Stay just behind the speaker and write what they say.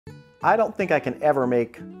I don't think I can ever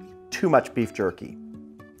make too much beef jerky.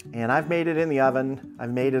 And I've made it in the oven, I've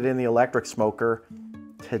made it in the electric smoker.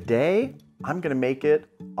 Today, I'm gonna make it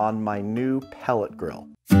on my new pellet grill.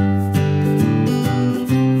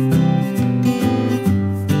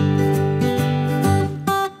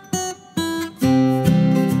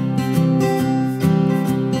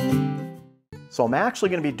 So I'm actually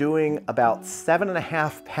going to be doing about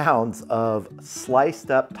 7.5 pounds of sliced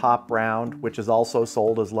up top round, which is also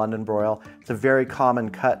sold as London broil. It's a very common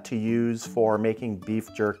cut to use for making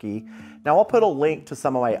beef jerky. Now I'll put a link to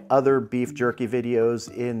some of my other beef jerky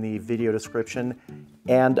videos in the video description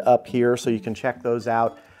and up here so you can check those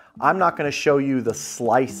out. I'm not going to show you the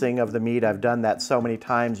slicing of the meat. I've done that so many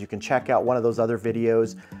times. You can check out one of those other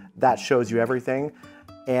videos that shows you everything.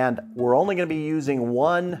 And we're only going to be using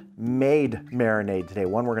one made marinade today,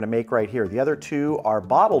 one we're going to make right here. The other two are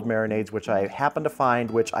bottled marinades, which I happen to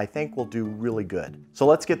find, which I think will do really good. So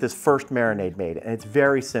let's get this first marinade made, and it's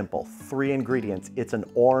very simple. 3 ingredients. It's an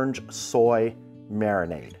orange soy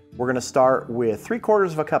marinade. We're going to start with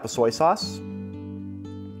 3/4 cup of soy sauce,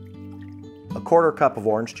 1/4 cup of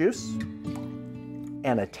orange juice,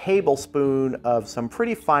 and a tablespoon of some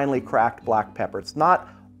pretty finely cracked black pepper. It's not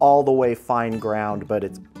all the way fine ground, but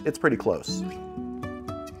it's pretty close.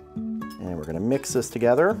 And we're gonna mix this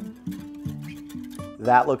together.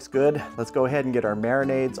 That looks good. Let's go ahead and get our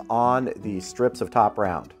marinades on the strips of top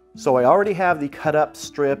round. So I already have the cut up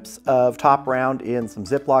strips of top round in some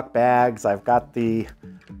Ziploc bags. I've got the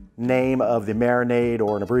name of the marinade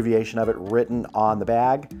or an abbreviation of it written on the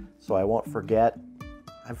bag, so I won't forget.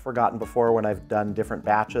 I've forgotten before when I've done different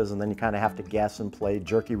batches, and then you kind of have to guess and play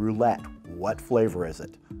jerky roulette. What flavor is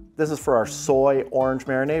it? This is for our soy orange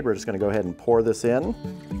marinade. We're just going to go ahead and pour this in.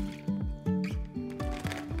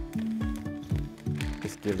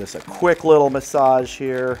 Just give this a quick little massage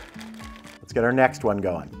here. Let's get our next one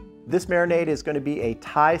going. This marinade is going to be a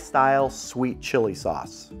Thai-style sweet chili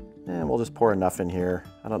sauce. And we'll just pour enough in here.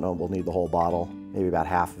 I don't know if we'll need the whole bottle, maybe about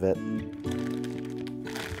half of it. And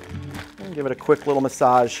give it a quick little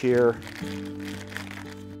massage here.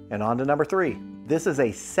 And on to number 3. This is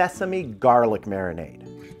a sesame garlic marinade.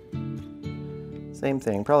 Same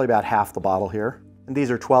thing, probably about half the bottle here. And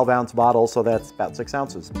these are 12-ounce bottles, so that's about 6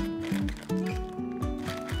 ounces.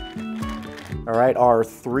 All right, our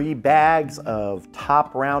 3 bags of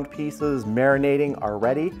top round pieces marinating are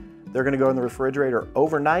ready. They're gonna go in the refrigerator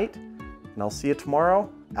overnight, and I'll see you tomorrow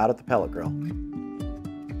out at the pellet grill.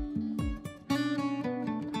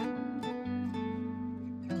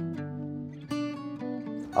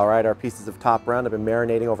 All right, our pieces of top round have been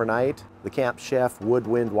marinating overnight. The Camp Chef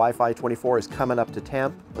Woodwind WiFi 24 is coming up to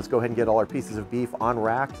temp. Let's go ahead and get all our pieces of beef on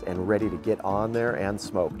racks and ready to get on there and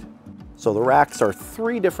smoked. So the racks are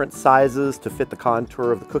 3 different sizes to fit the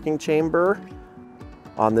contour of the cooking chamber.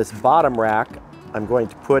 On this bottom rack, I'm going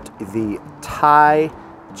to put the Thai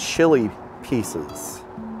chili pieces.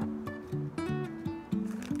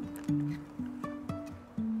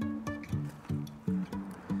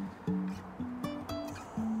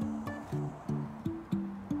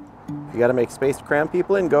 If you got to make space to cram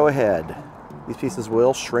people in, go ahead. These pieces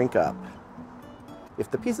will shrink up.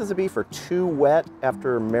 If the pieces of beef are too wet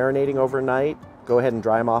after marinating overnight, go ahead and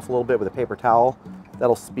dry them off a little bit with a paper towel.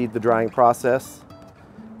 That'll speed the drying process.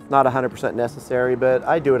 Not 100% necessary, but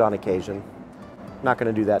I do it on occasion. Not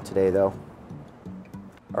going to do that today though.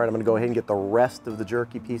 All right, I'm going to go ahead and get the rest of the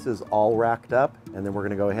jerky pieces all racked up, and then we're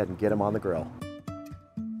going to go ahead and get them on the grill.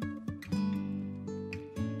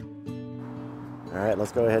 All right,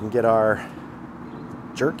 let's go ahead and get our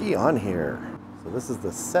jerky on here. So this is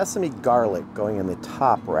the sesame garlic going in the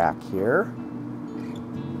top rack here.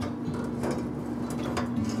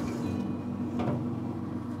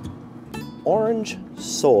 Orange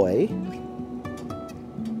soy.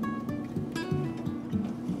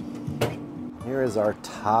 Here is our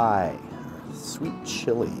Thai, sweet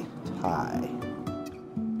chili Thai.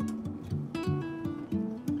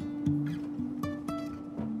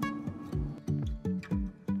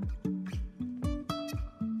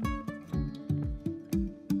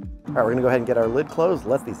 All right, we're gonna go ahead and get our lid closed.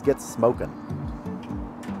 Let these get smoking.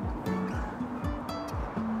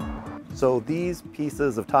 So these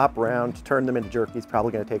pieces of top round, to turn them into jerky, is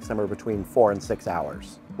probably gonna take somewhere between 4 and 6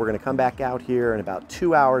 hours. We're gonna come back out here in about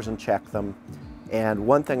 2 hours and check them. And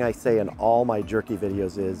one thing I say in all my jerky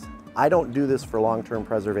videos is, I don't do this for long-term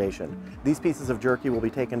preservation. These pieces of jerky will be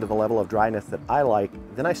taken to the level of dryness that I like,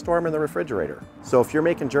 then I store them in the refrigerator. So if you're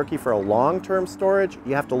making jerky for a long-term storage,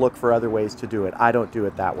 you have to look for other ways to do it. I don't do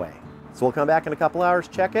it that way. So we'll come back in a couple hours,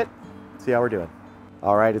 check it, see how we're doing.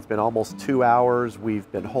 All right, it's been almost 2 hours.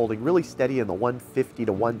 We've been holding really steady in the 150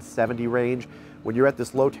 to 170 range. When you're at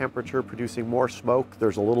this low temperature producing more smoke,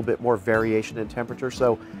 there's a little bit more variation in temperature,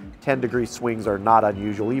 so 10-degree swings are not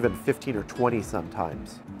unusual, even 15 or 20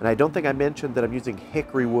 sometimes. And I don't think I mentioned that I'm using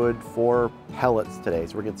hickory wood for pellets today,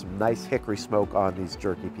 so we're getting some nice hickory smoke on these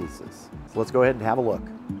jerky pieces. So let's go ahead and have a look.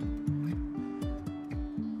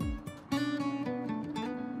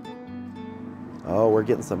 Oh, we're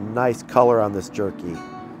getting some nice color on this jerky.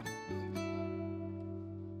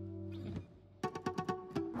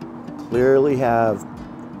 Clearly have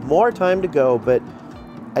more time to go, but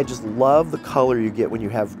I just love the color you get when you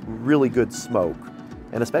have really good smoke.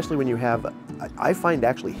 And especially when you have, I find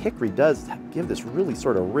actually hickory does give this really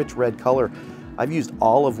sort of rich red color. I've used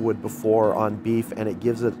olive wood before on beef and it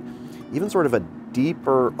gives it even sort of a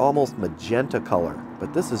deeper, almost magenta color.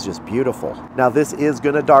 But this is just beautiful. Now this is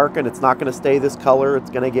gonna darken, it's not gonna stay this color, it's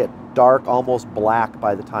gonna get dark, almost black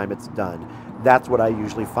by the time it's done. That's what I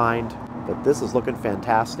usually find, but this is looking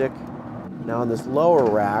fantastic. Now on this lower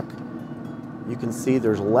rack, you can see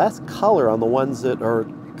there's less color on the ones that are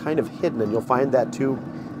kind of hidden, and you'll find that too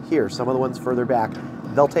here. Some of the ones further back,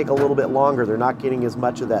 they'll take a little bit longer. They're not getting as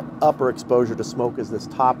much of that upper exposure to smoke as this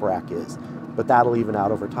top rack is, but that'll even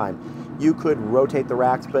out over time. You could rotate the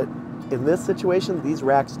racks, but in this situation, these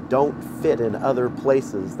racks don't fit in other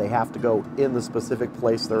places. They have to go in the specific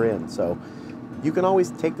place they're in. So you can always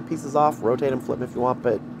take the pieces off, rotate them, flip them if you want,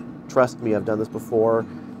 but trust me, I've done this before.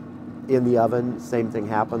 In the oven, same thing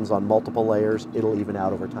happens on multiple layers. It'll even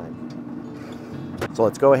out over time. So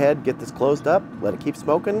let's go ahead, get this closed up, let it keep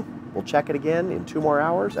smoking. We'll check it again in 2 more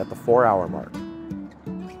hours at the 4-hour mark.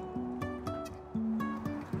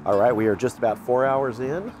 All right, we are just about 4 hours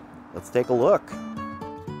in. Let's take a look.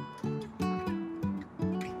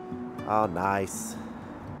 Oh, nice.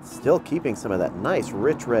 Still keeping some of that nice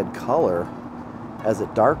rich red color as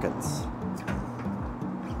it darkens.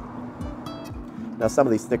 Now some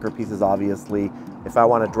of these thicker pieces, obviously, if I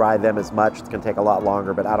want to dry them as much, it's going to take a lot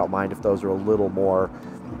longer, but I don't mind if those are a little more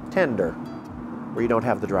tender, where you don't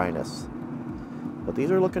have the dryness. But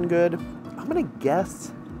these are looking good. I'm going to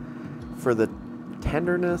guess for the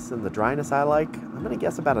tenderness and the dryness I like, I'm going to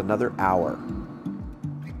guess about another hour.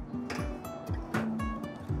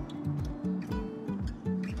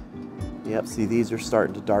 Yep, see, these are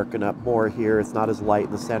starting to darken up more here. It's not as light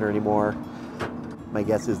in the center anymore. My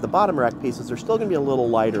guess is the bottom rack pieces are still going to be a little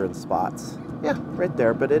lighter in spots. Yeah, right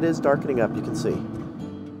there, but it is darkening up, you can see.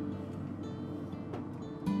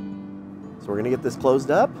 So we're going to get this closed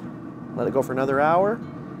up, let it go for another hour.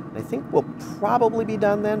 And I think we'll probably be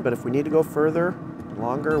done then, but if we need to go further,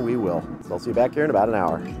 longer, we will. So I'll see you back here in about an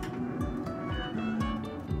hour.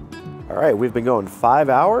 All right, we've been going 5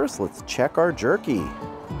 hours. Let's check our jerky.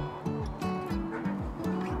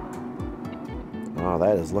 Oh,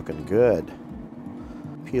 that is looking good.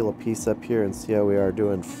 Peel a piece up here and see how we are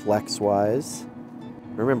doing flex-wise.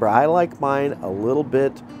 Remember, I like mine a little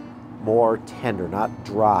bit more tender, not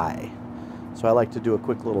dry. So I like to do a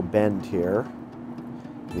quick little bend here.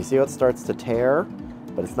 You see how it starts to tear,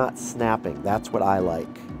 but it's not snapping. That's what I like.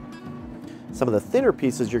 Some of the thinner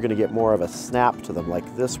pieces, you're going to get more of a snap to them,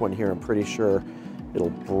 like this one here. I'm pretty sure it'll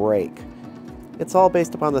break. It's all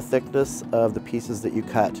based upon the thickness of the pieces that you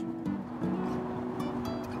cut.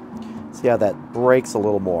 See how that breaks a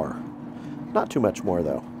little more. Not too much more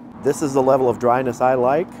though. This is the level of dryness I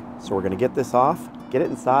like, so we're going to get this off, get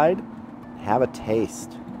it inside, have a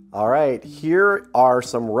taste. All right, here are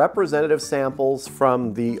some representative samples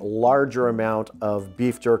from the larger amount of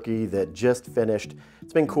beef jerky that just finished.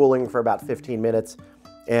 It's been cooling for about 15 minutes,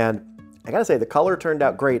 and I gotta say the color turned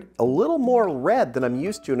out great. A little more red than I'm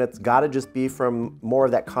used to, and it's gotta just be from more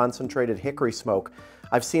of that concentrated hickory smoke.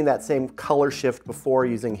 I've seen that same color shift before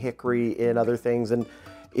using hickory in other things, and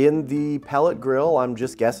in the pellet grill, I'm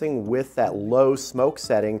just guessing with that low smoke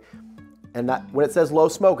setting. And when it says low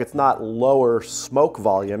smoke, it's not lower smoke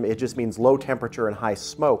volume, it just means low temperature and high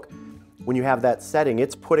smoke. When you have that setting,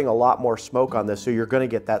 it's putting a lot more smoke on this, so you're gonna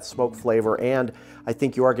get that smoke flavor, and I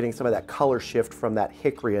think you are getting some of that color shift from that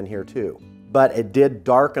hickory in here too. But it did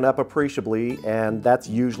darken up appreciably, and that's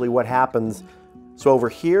usually what happens. So over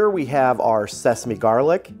here we have our sesame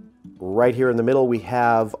garlic. Right here in the middle we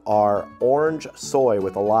have our orange soy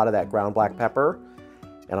with a lot of that ground black pepper.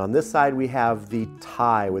 And on this side we have the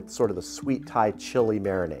Thai with sort of the sweet Thai chili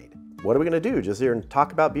marinade. What are we gonna do? Just here and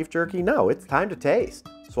talk about beef jerky? No, it's time to taste.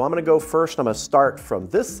 So I'm gonna go first. I'm gonna start from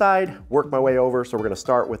this side, work my way over. So we're gonna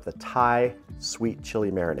start with the Thai sweet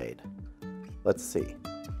chili marinade. Let's see.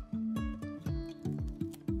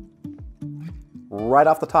 Right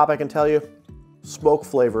off the top, I can tell you, smoke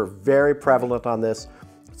flavor very prevalent on this.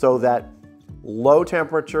 So that low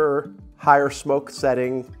temperature, higher smoke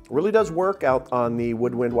setting. Really does work out on the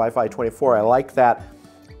Woodwind WiFi 24. I like that.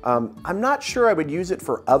 I'm not sure I would use it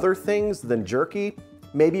for other things than jerky.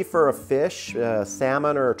 Maybe for a fish,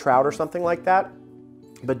 salmon or a trout or something like that.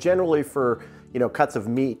 But generally for, cuts of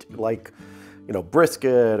meat like,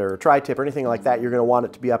 brisket or tri-tip or anything like that, you're gonna want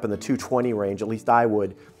it to be up in the 220 range, at least I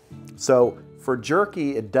would. So for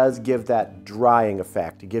jerky, it does give that drying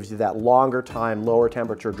effect. It gives you that longer time, lower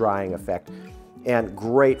temperature drying effect, and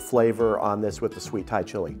great flavor on this with the sweet Thai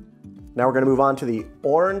chili. Now we're gonna move on to the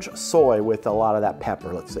orange soy with a lot of that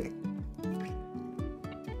pepper. Let's see.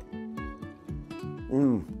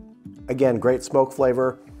 Again, great smoke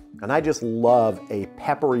flavor, and I just love a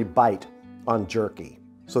peppery bite on jerky.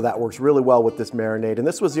 So that works really well with this marinade, and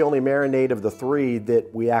this was the only marinade of the 3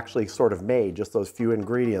 that we actually sort of made, just those few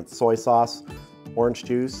ingredients: soy sauce, orange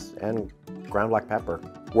juice, and ground black pepper.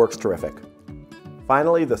 Works terrific.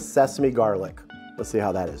 Finally, the sesame garlic. Let's see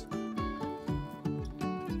how that is.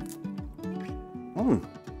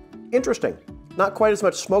 Interesting. Not quite as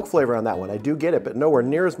much smoke flavor on that one. I do get it, but nowhere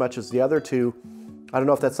near as much as the other 2. I don't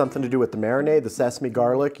know if that's something to do with the marinade, the sesame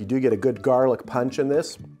garlic. You do get a good garlic punch in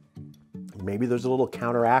this. Maybe there's a little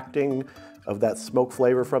counteracting of that smoke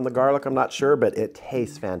flavor from the garlic, I'm not sure, but it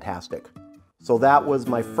tastes fantastic. So that was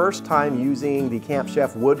my first time using the Camp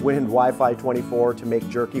Chef Woodwind WiFi 24 to make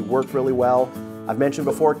jerky. Worked really well. I've mentioned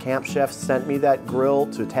before, Camp Chef sent me that grill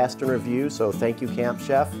to test and review, so thank you, Camp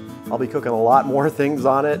Chef. I'll be cooking a lot more things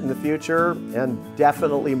on it in the future, and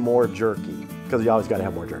definitely more jerky, because you always gotta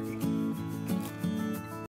have more jerky.